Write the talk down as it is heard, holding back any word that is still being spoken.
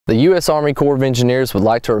The U.S. Army Corps of Engineers would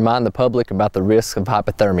like to remind the public about the risks of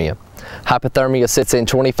hypothermia. Hypothermia sets in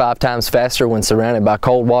 25 times faster when surrounded by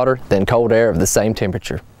cold water than cold air of the same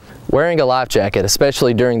temperature. Wearing a life jacket,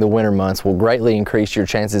 especially during the winter months, will greatly increase your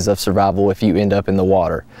chances of survival if you end up in the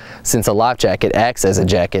water, since a life jacket acts as a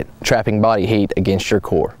jacket, trapping body heat against your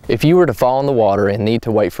core. If you were to fall in the water and need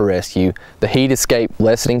to wait for rescue, the heat escape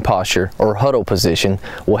lessening posture, or huddle position,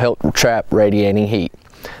 will help trap radiating heat.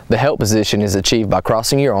 The help position is achieved by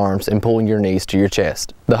crossing your arms and pulling your knees to your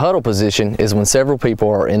chest. The huddle position is when several people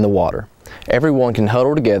are in the water. Everyone can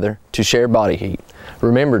huddle together to share body heat.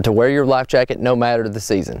 Remember to wear your life jacket no matter the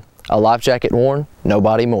season. A life jacket worn,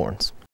 nobody mourns.